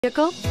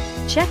vehicle?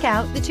 Check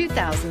out the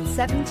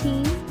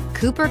 2017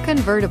 Cooper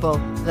Convertible.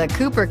 The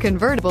Cooper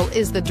Convertible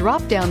is the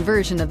drop-down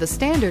version of the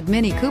standard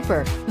Mini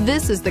Cooper.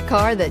 This is the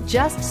car that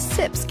just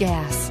sips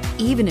gas.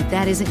 Even if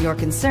that isn't your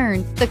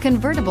concern, the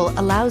Convertible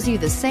allows you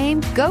the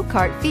same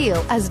go-kart feel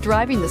as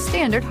driving the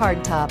standard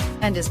hardtop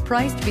and is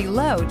priced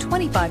below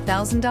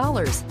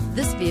 $25,000.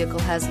 This vehicle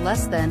has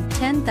less than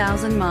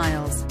 10,000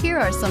 miles. Here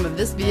are some of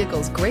this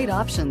vehicle's great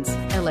options: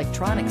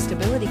 electronic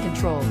stability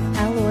control,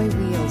 alloy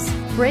wheels,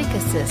 brake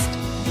assist,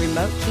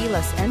 remote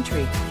keyless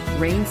entry,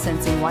 rain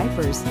sensing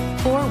wipers,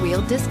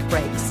 four-wheel disc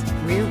brakes,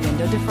 rear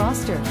window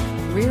defroster,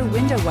 rear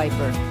window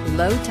wiper,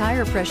 low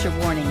tire pressure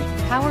warning,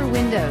 power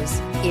windows.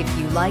 If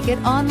you like it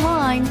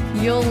online,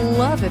 you'll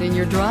love it in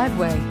your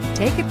driveway.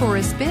 Take it for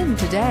a spin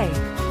today.